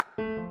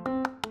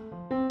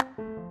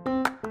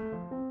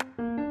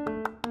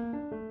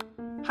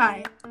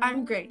Hi,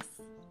 I'm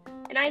Grace.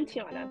 And I'm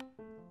Tiana.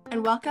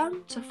 And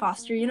welcome to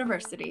Foster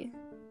University.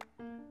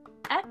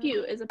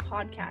 FU is a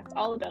podcast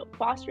all about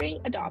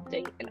fostering,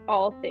 adopting, and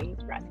all things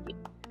rescue.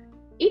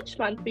 Each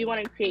month, we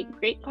want to create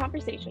great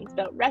conversations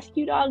about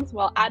rescue dogs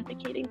while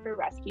advocating for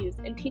rescues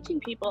and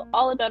teaching people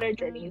all about our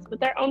journeys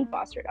with our own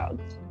foster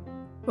dogs.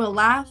 We'll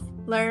laugh,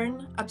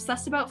 learn,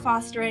 obsess about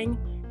fostering,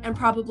 and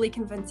probably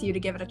convince you to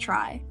give it a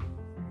try.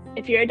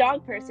 If you're a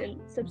dog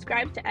person,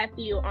 subscribe to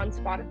FU on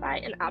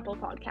Spotify and Apple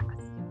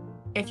Podcasts.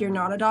 If you're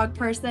not a dog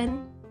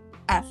person,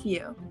 F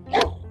you.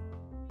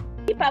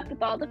 Keep up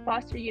with all the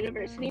Foster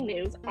University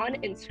news on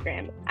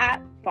Instagram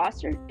at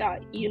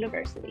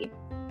foster.university.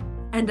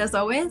 And as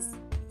always,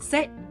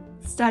 sit,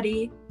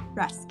 study,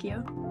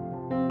 rescue.